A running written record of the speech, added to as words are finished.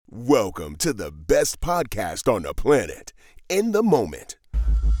Welcome to the best podcast on the planet, In the Moment.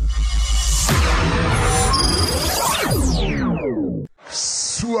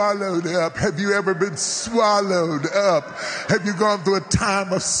 Swallowed up. Have you ever been swallowed up? Have you gone through a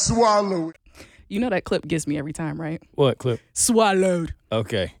time of swallowing? You know that clip gets me every time, right? What clip? Swallowed.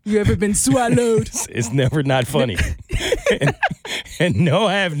 Okay. You ever been swallowed? It's never not funny. and no,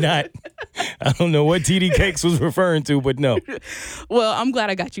 I have not. I don't know what TD Cakes was referring to, but no. Well, I'm glad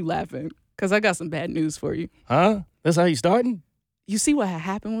I got you laughing because I got some bad news for you. Huh? That's how you starting? You see what had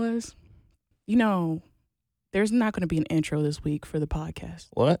happened was, there's not going to be an intro this week for the podcast.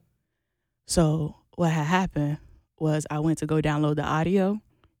 What? So what had happened was I went to go download the audio.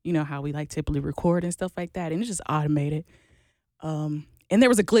 You know how we typically record and stuff like that, and it's just automated. And there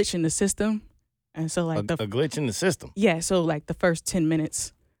was a glitch in the system, and so a glitch in the system. Yeah, so the first 10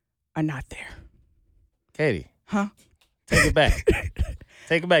 minutes are not there. Katie. Huh? Take it back.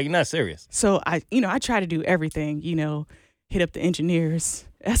 Take it back. You're not serious. So I try to do everything. Hit up the engineers.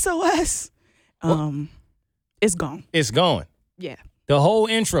 SOS. It's gone. It's gone. Yeah. The whole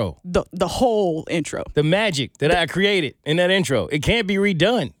intro. The whole intro. The magic that I created in that intro. It can't be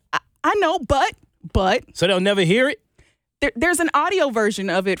redone. I know, but. So they'll never hear it? There's an audio version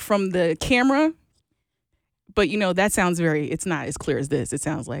of it from the camera, but that sounds it's not as clear as this. It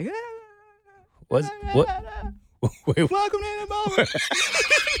sounds like. What? Wait. Welcome to the moment.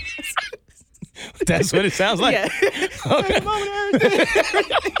 That's what it sounds like? Yeah.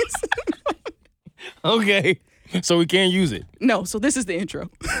 Okay. So we can't use it. No, so this is the intro.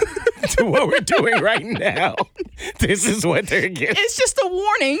 To what we're doing right now. This is what they're getting. It's just a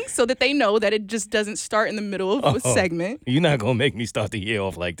warning so that they know that it just doesn't start in the middle of a segment. You're not going to make me start the year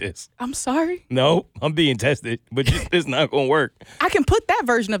off like this. I'm sorry. No, I'm being tested, but it's not going to work. I can put that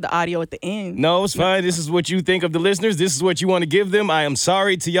version of the audio at the end. No, it's fine. This is what you think of the listeners. This is what you want to give them. I am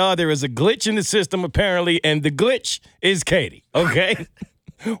sorry to y'all. There is a glitch in the system, apparently, and the glitch is Katie, okay?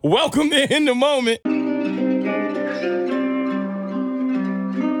 Welcome to In the Moment.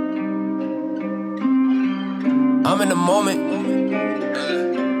 I'm in the moment.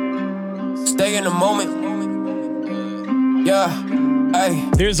 Stay in the moment. Yeah, hey.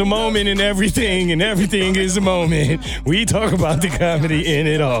 There's a moment in everything, and everything is a moment. We talk about the comedy in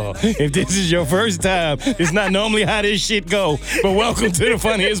it all. If this is your first time, it's not normally how this shit go, but welcome to the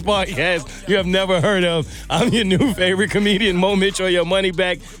funniest podcast you have never heard of. I'm your new favorite comedian, Mo Mitchell, your money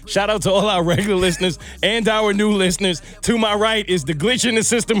back. Shout out to all our regular listeners and our new listeners. To my right is the glitch in the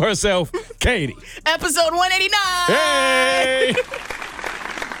system herself, Katie. Episode 189. Hey!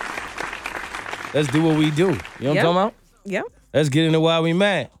 Let's do what we do. You know what I'm talking about? Yep. Let's get into why we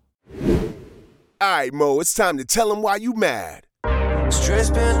mad. All right, Mo, it's time to tell them why you mad. Stress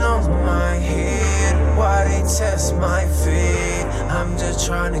been on my head. Why they test my feet? I'm just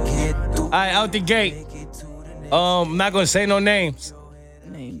trying to get through. All right, out the gate. I'm not going to say no names.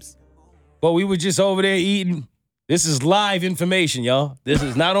 But we were just over there eating. This is live information, y'all. This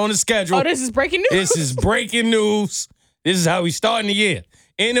is not on the schedule. Oh, this is breaking news? This is breaking news. This is how we starting the year.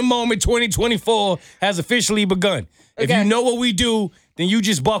 In the Moment 2024 has officially begun. Okay. If you know what we do, then you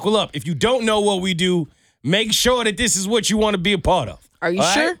just buckle up. If you don't know what we do, make sure that this is what you want to be a part of. Are you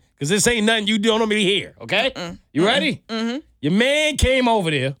sure? Because this ain't nothing you don't normally hear, okay? You ready? Mm-hmm. Your man came over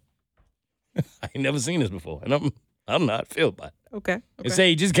there. I ain't never seen this before, and I'm not filled by it. Okay. And say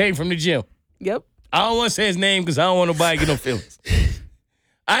he just came from the gym. Yep. I don't want to say his name because I don't want nobody to get no feelings.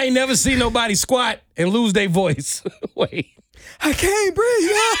 I ain't never seen nobody squat and lose their voice. Wait. I can't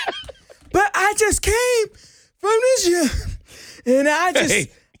breathe, but I just came from the gym, and I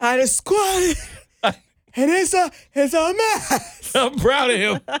just squatted, and it's a mess. I'm proud of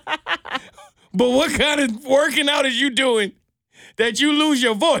him. But what kind of working out is you doing that you lose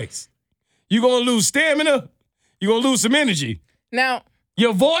your voice? You gonna lose stamina? You gonna lose some energy? Now,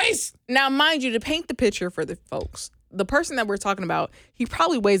 your voice? Now, mind you, to paint the picture for the folks, the person that we're talking about, he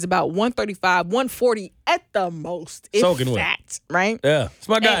probably weighs about 135, 140 at the most. Soaking wet. Right? Yeah. It's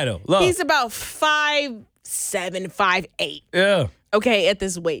my guy, though. Love. He's about 5'7", 5'8". Yeah. Okay, at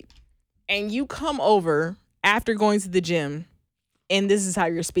this weight. And you come over after going to the gym, and this is how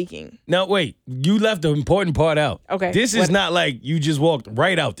you're speaking. Now, wait. You left the important part out. Okay. This is not like you just walked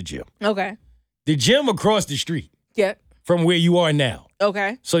right out the gym. Okay. The gym across the street. Yeah. From where you are now.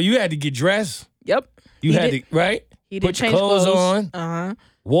 Okay. So you had to get dressed. Yep. You had to, right? He did put change your clothes on. Uh-huh.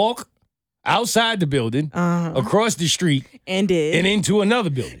 Walk outside the building, across the street, and into another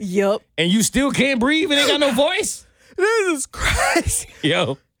building. Yep. And you still can't breathe and ain't got no voice? This is crazy.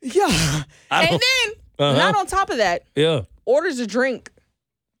 Yo. Yeah. And then, not on top of that, orders a drink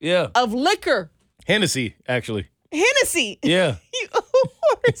of liquor. Hennessy, actually. Hennessy. Yeah. Who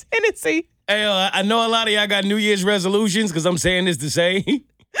orders Hennessy. Hey, I know a lot of y'all got New Year's resolutions because I'm saying this to say,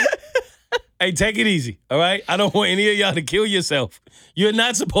 hey, take it easy, all right? I don't want any of y'all to kill yourself. You're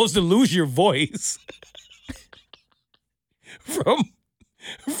not supposed to lose your voice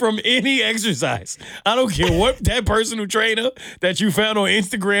from any exercise. I don't care what that personal trainer that you found on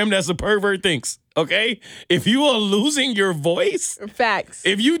Instagram that's a pervert thinks, okay? If you are losing your voice, Facts.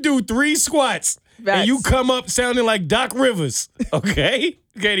 if you do 3 squats and you come up sounding like Doc Rivers, okay?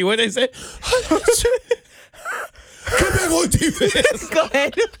 Katie, what they say? Come back on defense. Go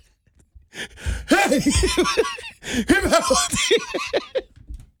ahead. Hey, come back on defense.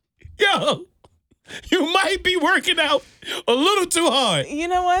 Yo, you might be working out a little too hard. You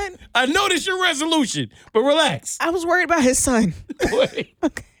know what? I know this your resolution, but relax. I was worried about his son. Wait.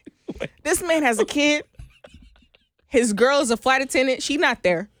 Okay. This man has a kid. His girl is a flight attendant. She not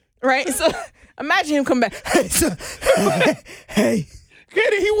there, right? So imagine him come back. Hey, son. Hey.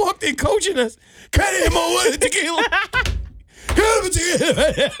 Katie, he walked in coaching us. Katie, I'm on one tequila. Come on,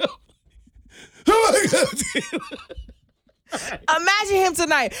 tequila. Imagine him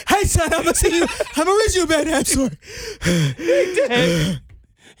tonight. Hey, son, I'm gonna see you. I'm gonna read you a bad nap story.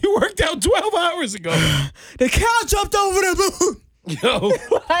 You worked out 12 hours ago. The cow jumped over the moon. Yo,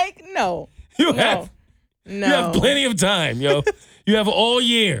 Like, no. you have plenty of time, yo. You have all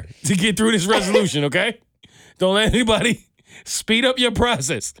year to get through this resolution, okay? Don't let anybody speed up your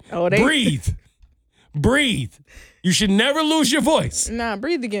process. Oh, they- Breathe. You should never lose your voice, Nah,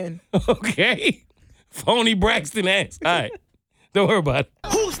 breathe again. okay? Phony Braxton ass. All right. Don't worry about it.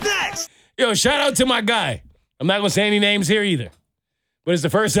 Who's next? Yo, shout out to my guy. I'm not going to say any names here either. But it's the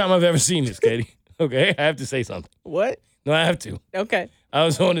first time I've ever seen this, Katie. Okay? I have to say something. What? No, I have to. Okay. I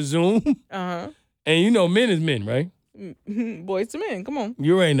was on a Zoom, Uh-huh. and you know men is men, right? Boys to men. Come on.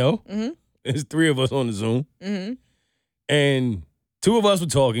 You already know. Mm-hmm. There's 3 of us on the Zoom. Mm-hmm. And 2 of us were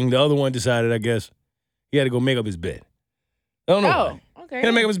talking. The other one decided, I guess, he had to go make up his bed. I don't know why. Oh, He had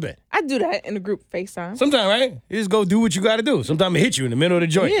to make okay. up his bed. I do that in the group FaceTime. Sometimes, right? You just go do what you got to do. Sometimes it hit you in the middle of the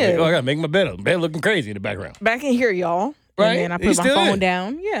joint. Yeah. Like, oh, I got to make my bed up. Bed looking crazy in the background. But I can hear y'all. Right. And then I He's put my still phone in.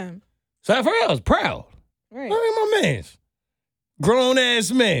 down. Yeah. So I was proud. Right. Look at my mans. Grown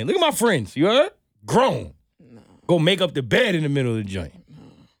ass man. Look at my friends. You heard? Grown. No. Go make up the bed in the middle of the joint.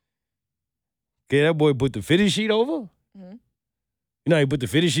 Okay, that boy put the fitted sheet over. Mhm. You know, he put the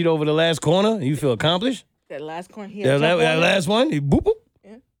fitted sheet over the last corner and you feel accomplished. That last corner here. That last one, he boop, boop.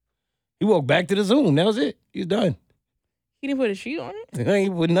 Yeah. He walked back to the Zoom. That was it. He's done. He didn't put a sheet on it. He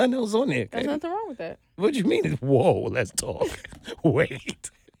ain't put nothing else on there. There's Okay? nothing wrong with that. What you mean? Whoa, let's talk.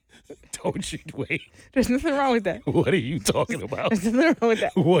 Wait. Don't you wait. There's nothing wrong with that. What are you talking about? There's nothing wrong with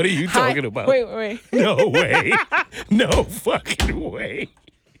that. What are you talking about? Wait. No way. No fucking way.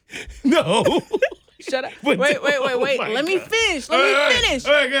 No. Shut up. But- Wait. oh my Let me God. finish. All Let me right. finish.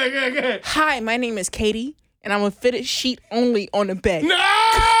 Okay. Hi, my name is Katie, and I'm a fitted sheet only on the bed. No!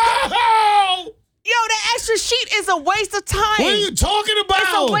 Yo, that extra sheet is a waste of time. What are you talking about?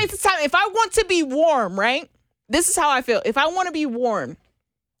 It's a waste of time. If I want to be warm, right? This is how I feel. If I want to be warm,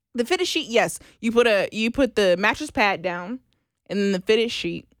 the fitted sheet, yes, you put the mattress pad down and then the fitted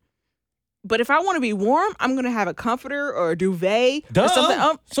sheet. But if I want to be warm, I'm gonna have a comforter or a duvet Duh. or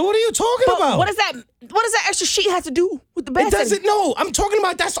something. So what are you talking But about? what does that extra sheet have to do with the bed? It doesn't. No, I'm talking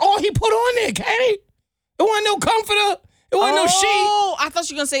about that's all he put on there, Katie. It wasn't no comforter. It wasn't no sheet. Oh, I thought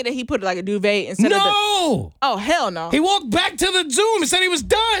you were gonna say that he put like a duvet instead of the. No. Oh hell no! He walked back to the Zoom and said he was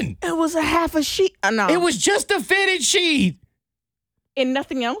done. It was a half a sheet. No, It was just a fitted sheet. and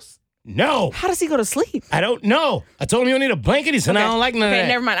nothing else. No. How does he go to sleep? I don't know. I told him you don't need a blanket. He said, I don't like none of Okay, that.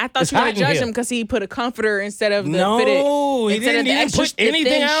 never mind. I thought It's you were hot gonna in judge here. him because he put a comforter instead of the No, fitted. he instead of didn't. the He didn't extra put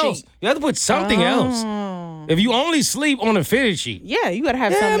anything thin else. sheet. You have to put something else. Oh. If you only sleep on a fitted sheet, Yeah, you gotta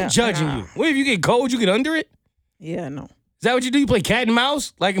have yeah, something I'm else. judging Nah. you. What if you get cold, you get under it? Yeah, no. Is that what you do? You play cat and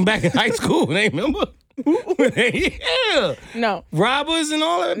mouse like back in high school? They remember? Yeah. No. Robbers and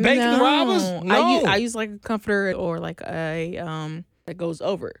all that? Bacon No. robbers? No. I use like a comforter or like a that goes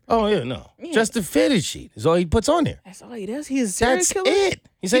over it. Oh, yeah, no. Yeah. Just the fitted sheet is all he puts on there. That's all he does. He's a serial That's killer. it.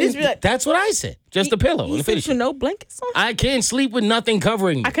 He said, just be like- that's what I said. Just a pillow and He a fitted sleeps with sheet. no blankets on. I can't sleep with nothing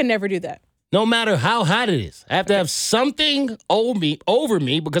covering me. I could never do that. No matter how hot it is. I have to have something over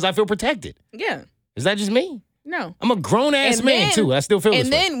me because I feel protected. Yeah. Is that just me? No. I'm a grown ass And man then- too. I still feel this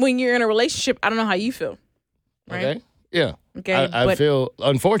And way. then when you're in a relationship, I don't know how you feel. Right? Okay. Yeah. Okay, I but- feel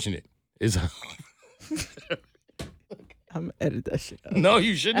unfortunate. Is I'm gonna edit that shit out. no,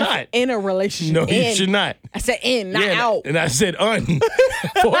 you should not. In a relationship. No, you In. should not. I said in, not Yeah, out. And I said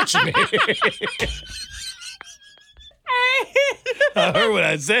unfortunate. I heard what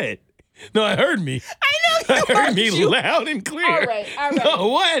I said. No, it heard me. I know you It heard me you. loud and clear. All right. No,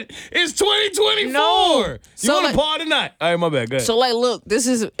 what? It's 2024. No. You So, want like- to pause or not? All right, my bad. Go ahead. So, like, look, this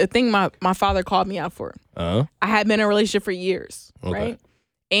is a thing my father called me out for. Uh-huh. I had been in a relationship for years, Okay. right?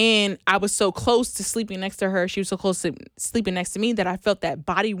 And I was so close to sleeping next to her. She was so close to sleeping next to me that I felt that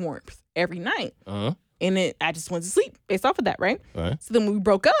body warmth every night. Uh-huh. And I just went to sleep based off of that, right? Right. So then when we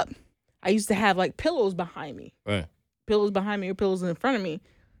broke up, I used to have like pillows behind me. Right. Pillows behind me or pillows in front of me.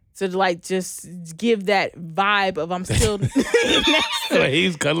 To like just give that vibe of I'm still next to Wait,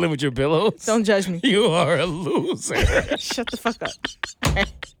 he's cuddling with your pillows? Don't judge me. You are a loser. Shut the fuck up.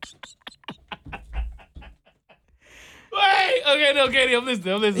 Wait. Okay, no, Katie, I'm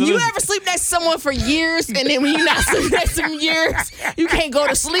listening. You ever sleep next to someone for years and then when you not sleep next to them years, you can't go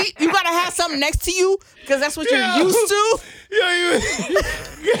to sleep? You gotta have something next to you because that's what you're Yeah. used to. Yo,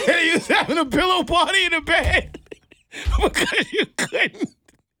 you was having a pillow party in the bed because you couldn't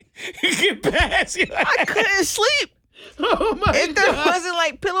get past you. I couldn't sleep. Oh my If there God. wasn't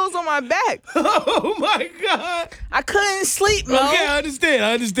like pillows on my back, Oh my God. I couldn't sleep, Mo. Okay, I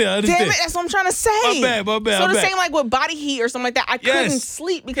understand. Damn it, that's what I'm trying to say. My bad. So my the bad. same like with body heat or something like that, I couldn't Yes.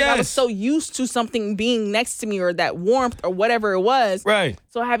 sleep because I was Yes. so used to something being next to me or that warmth or whatever it was. Right.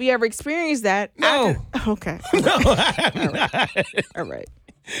 So have you ever experienced that? No. Okay. No, I have not. All right.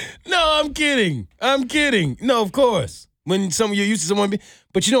 No, I'm kidding. No, of course. When you're used to someone,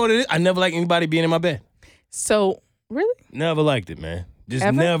 but you know what it is? I never liked anybody being in my bed. So really? Never liked it, man. Just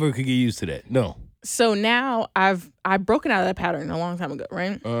Ever? never could get used to that. No. So now I've broken out of that pattern a long time ago,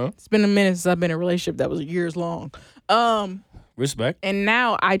 right? Uh-huh. It's been a minute since I've been in a relationship that was years long. Respect. And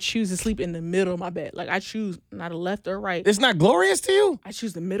now I choose to sleep in the middle of my bed. Like I choose not a left or right. It's not glorious to you? I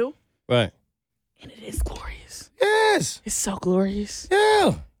choose the middle, Right. and it is glorious. Yes. It's so glorious.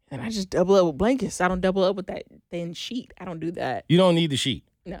 Yeah. And I just double up with blankets. I don't double up with that thin sheet. I don't do that. You don't need the sheet.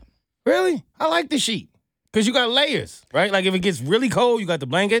 No. Really? I like the sheet. Because you got layers, right? Like if it gets really cold, you got the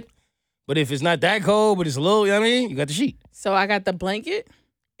blanket. But if it's not that cold, but it's a little, you know what I mean? You got the sheet. So I got the blanket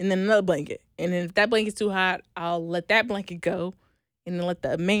and then another blanket. And then if that blanket's too hot, I'll let that blanket go and then let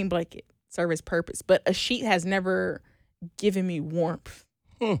the main blanket serve its purpose. But a sheet has never given me warmth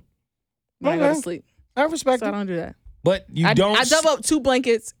when I go to Okay. sleep. I respect So I it. don't do that. But you I don't. double up 2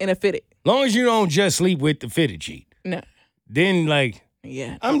 blankets and a fitted. Long as you don't just sleep with the fitted sheet, No. then like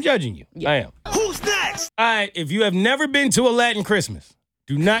Yeah. I'm judging you. Yeah. I am. Who's next? All right. If you have never been to a Latin Christmas,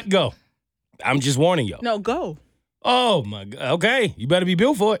 do not go. I'm just warning y'all. No, go. Oh my God. Okay. You better be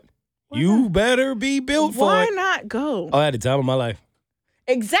built for it. You better be built for Why it. not go? Oh, I had the time of my life.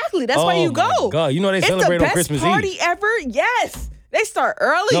 Exactly. That's why Oh, you my go. God. You know they it's celebrate the on best Christmas party Eve. ever. Yes. They start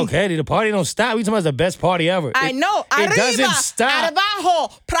early. No, Katie, the party don't stop. We talking about the best party ever. I know. It Arriba, doesn't stop.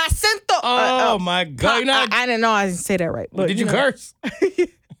 Abajo, placento. Oh my God. You know how- I didn't know I didn't say that right. But did you know. curse?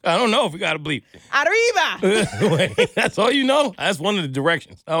 I don't know if we got to bleep. Arriba, Wait, that's all you know? That's one of the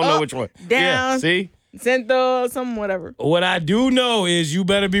directions. I don't know Up, which one. down. Yeah, see? cento, some whatever. What I do know is you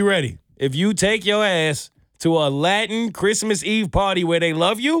better be ready. If you take your ass to a Latin Christmas Eve party where they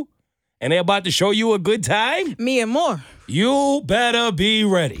love you and they're about to show you a good time, Me and more. you better be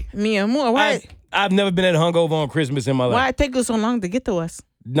ready. Me and more. Why? I've never been at hungover on Christmas in my life. Why it take us so long to get to us?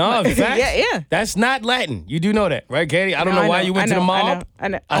 No, in fact, Yeah. that's not Latin. You do know that, right, Katie? I don't No, know I why know, you went I to the know, I mall. know, I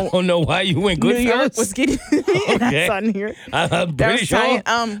know. I don't know why you went New York Goodfellas. was getting me. And Okay. I saw New York. I'm That pretty was sure.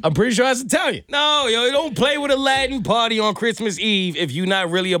 Italian. I'm pretty sure that's Italian. No, yo, you don't play with a Latin party on Christmas Eve if you're not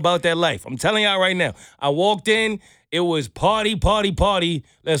really about that life. I'm telling y'all right now. I walked in. It was party, party, party.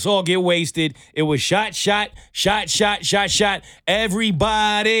 Let's all get wasted. It was shot, shot, shot, shot, shot, shot.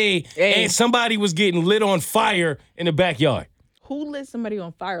 Everybody. Hey. And somebody was getting lit on fire in the backyard. Who lit somebody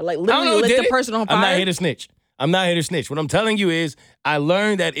on fire? Like I don't literally know who lit did the it. person on fire? I'm not here to snitch. What I'm telling you is I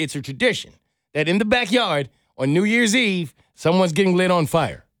learned that it's a tradition that in the backyard on New Year's Eve, someone's getting lit on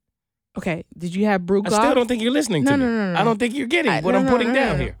fire. Okay. Did you have Brugol? I still don't think you're listening to me. No. I don't think you're getting what I'm putting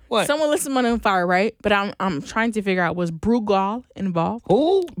down here. What? Someone lit somebody on fire, right? But I'm trying to figure out, was Brugol involved?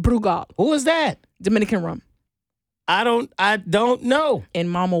 Who? Brugol, Who is that? Dominican rum. I don't know. And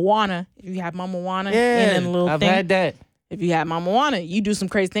Mama Juana, if you have Mama Juana Yeah, and then a little I've thing. had that. If you have Mama Juana, you do some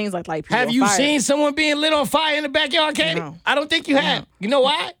crazy things like people Have on you fire. seen someone being lit on fire in the backyard, Katie? No. I don't think you have. You know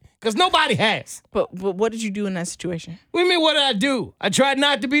why? Because nobody has. But what did you do in that situation? What do you mean, what did I do? I tried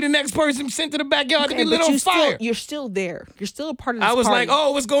not to be the next person sent to the backyard to be lit but on fire. you're still there. You're still a part of this I was party. like,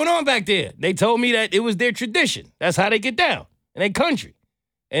 oh, what's going on back there? They told me that it was their tradition. That's how they get down in their country.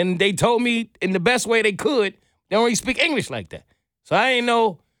 And they told me in the best way they could, they don't really speak English like that. So I didn't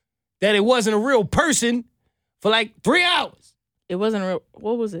know that it wasn't a real person for like 3 hours. It wasn't real.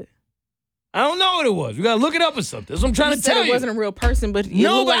 What was it? I don't know what it was. We got to look it up or something. That's what I'm trying You to said tell it you. wasn't a real person, but it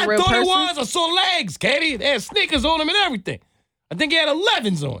No, looked but like a I real thought person. it was. I saw legs, Katie. They had sneakers on him and everything. I think he had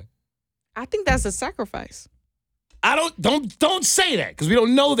 11s on. I think that's a sacrifice. Don't say that because we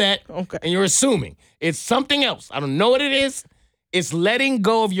don't know that. Okay. And you're assuming it's something else. I don't know what it is. It's letting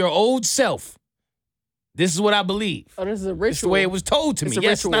go of your old self. This is what I believe. Oh, this is a ritual. It's the way it was told to me. It's a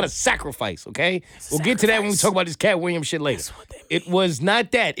Yes, it's ritual. not a sacrifice, okay? We'll get to that when we talk about this Cat Williams shit later. It was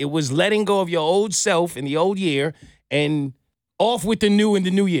not that. It was letting go of your old self in the old year and off with the new in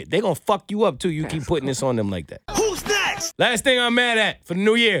the new year. They're going to fuck you up, too. You keep putting this on them like that. Who's next? Last thing I'm mad at for the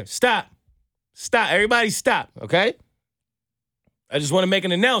new year. Stop. Stop. Everybody stop, okay? I just want to make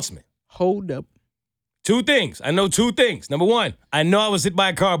an announcement. Hold up. 2 things. I know 2 things. Number 1, I know I was hit by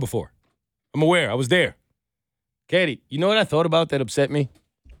a car before. I'm aware. I was there. Katie, you know what I thought about that upset me?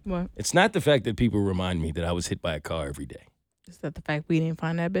 What? It's not the fact that people remind me that I was hit by a car every day. Is that the fact we didn't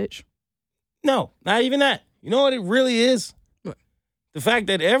find that bitch? No, not even that. You know what it really is? What? The fact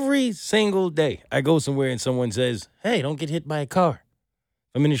that every single day I go somewhere and someone says, hey, don't get hit by a car.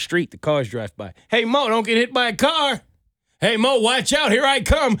 I'm in the street, the cars drive by. Hey, Mo, don't get hit by a car. Hey, Mo, watch out. Here I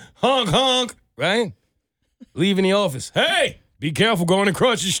come. Honk, honk. Right? Leaving the office. Hey, be careful going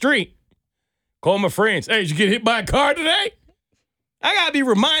across the street. Call my friends. Hey, did you get hit by a car today? I got to be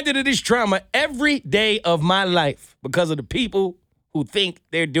reminded of this trauma every day of my life because of the people who think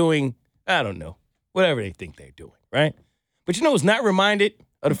they're doing, I don't know, whatever they think they're doing, right? But you know who's not reminded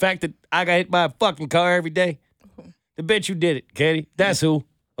of the fact that I got hit by a fucking car every day? The bitch who did it, Katie. That's who,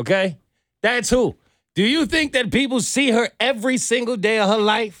 okay? That's who. Do you think that people see her every single day of her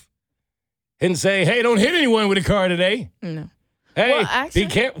life and say, hey, don't hit anyone with a car today? No. Hey, Well, actually-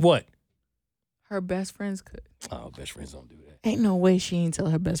 be careful. What? Her best friends could. Oh, best friends don't do that. Ain't no way she ain't tell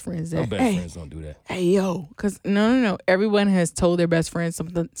her best friends that. No, best hey, friends don't do that. hey, yo. Because, no. Everyone has told their best friends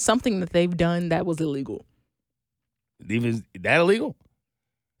something that they've done that was illegal. Even that illegal?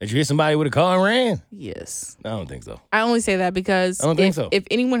 Did you hit somebody with a car and ran? Yes. I don't think so. I only say that because I don't think so. if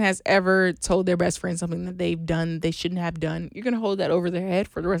anyone has ever told their best friend something that they've done they shouldn't have done, you're going to hold that over their head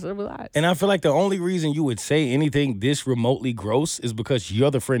for the rest of their lives. And I feel like the only reason you would say anything this remotely gross is because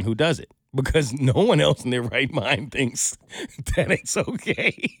you're the friend who does it. Because no one else in their right mind thinks that it's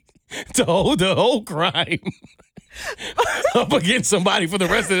okay to hold the whole crime up against somebody for the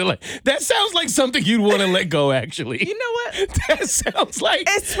rest of their life. That sounds like something you'd want to let go, actually. You know what? That sounds like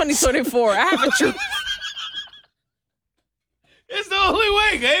It's 2024. I have a truth. it's the only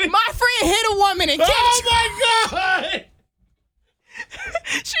way, Katie. My friend hit a woman and kept Oh my God!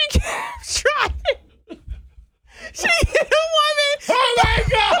 she kept trying. She hit a woman. Oh my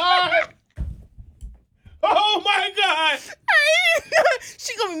God! Oh my God!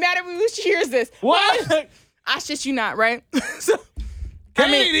 She gonna be mad at me when she hears this. What? I shit you not, right? So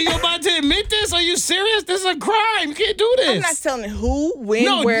Katie, you about to admit this? Are you serious? This is a crime. You can't do this. I'm not telling who, when,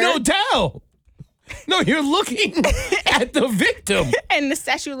 No, where, no, tell. No, you're looking at the victim. and the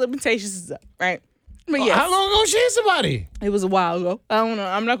statute of limitations is up, right? But yes, How long ago she hit somebody? it was a while ago. I don't know.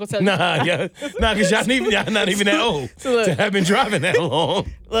 I'm not gonna tell you. Because y'all not even that old So look. to have been driving that long.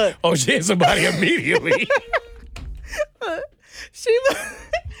 Look, Oh, she hit somebody immediately. she was pulling.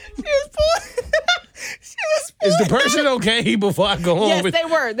 She was pulling. Is the person okay before I go home? Yes, they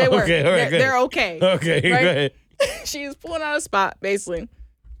were. They were. Okay, all right, They're okay. Okay, Right? go ahead. She was pulling out a spot, basically.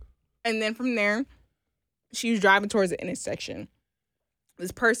 And then from there, she was driving towards the intersection.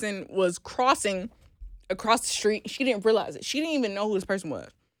 This person was crossing across the street. She didn't realize it. She didn't even know who this person was.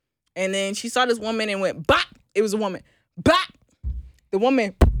 And then she saw this woman and went, bop. It was a woman. Bop. The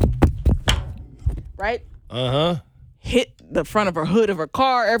woman, right, Uh-huh. hit the front of her hood of her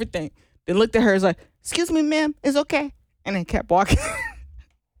car, everything. Then looked at her, was like, excuse me, ma'am, it's okay. And then kept walking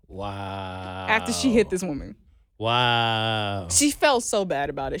Wow. after she hit this woman. Wow. She felt so bad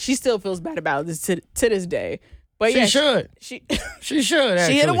about it. She still feels bad about this to this day. But She yeah, should. She She should,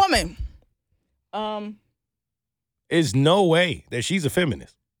 actually. she hit a woman. There's no way that she's a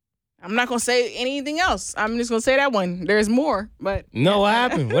feminist. I'm not gonna say anything else. I'm just gonna say that one. There's more, but No, what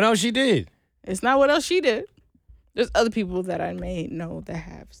happened? What else she did? it's not what else she did. There's other people that I may know that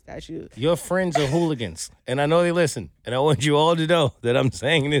have statues. Your friends are hooligans, and I know they listen. And I want you all to know that I'm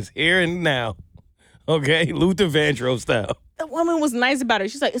saying this here and now. Okay? Luther Vandross style. The woman was nice about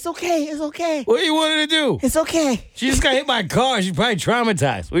it. She's like, it's okay, it's okay. What do you want her to do? It's okay. She just got hit by a car. She's probably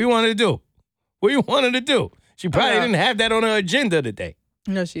traumatized. What do you want her to do? What do you want her to do? She probably didn't have that on her agenda today.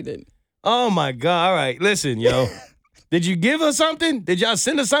 No, she didn't. Oh, my God. All right. Listen, yo. Did you give her something? Did y'all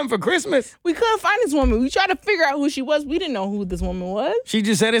send her something for Christmas? We couldn't find this woman. We tried to figure out who she was. We didn't know who this woman was. She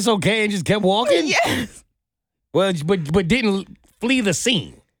just said it's okay and just kept walking? Yes. Well, but didn't flee the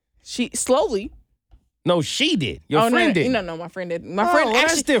scene. She slowly. No, she did. Your friend did. No, my friend did. My friend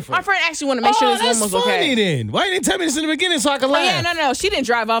that's actually. different. My friend actually wanted to make sure this woman was that's funny okay. then. Why didn't you tell me this in the beginning so I could laugh? Yeah, no. She didn't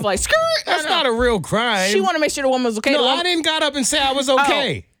drive off like skirt. That's not a real crime. She wanted to make sure the woman was okay. No, I didn't got up and say I was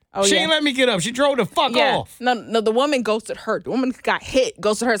okay. She ain't let me get up. She drove the fuck off. No, the woman ghosted her. The woman got hit,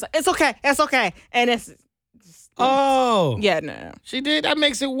 ghosted her. It's like, it's okay. And it's no. She did? That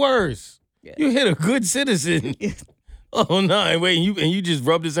makes it worse. Yeah. You hit a good citizen. Oh, no. Wait, you just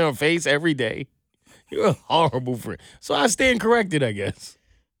rubbed this in her face every day. You're a horrible friend. So I stand corrected, I guess.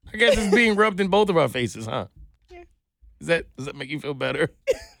 I guess it's being rubbed in both of our faces, huh? Yeah. Does that make you feel better?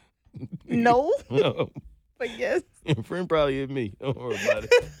 No. No. But yes. Your friend probably hit me. Don't worry about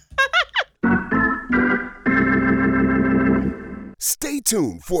it. Stay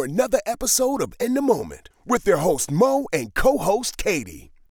tuned for another episode of In the Moment with their host Mo and co-host Katie.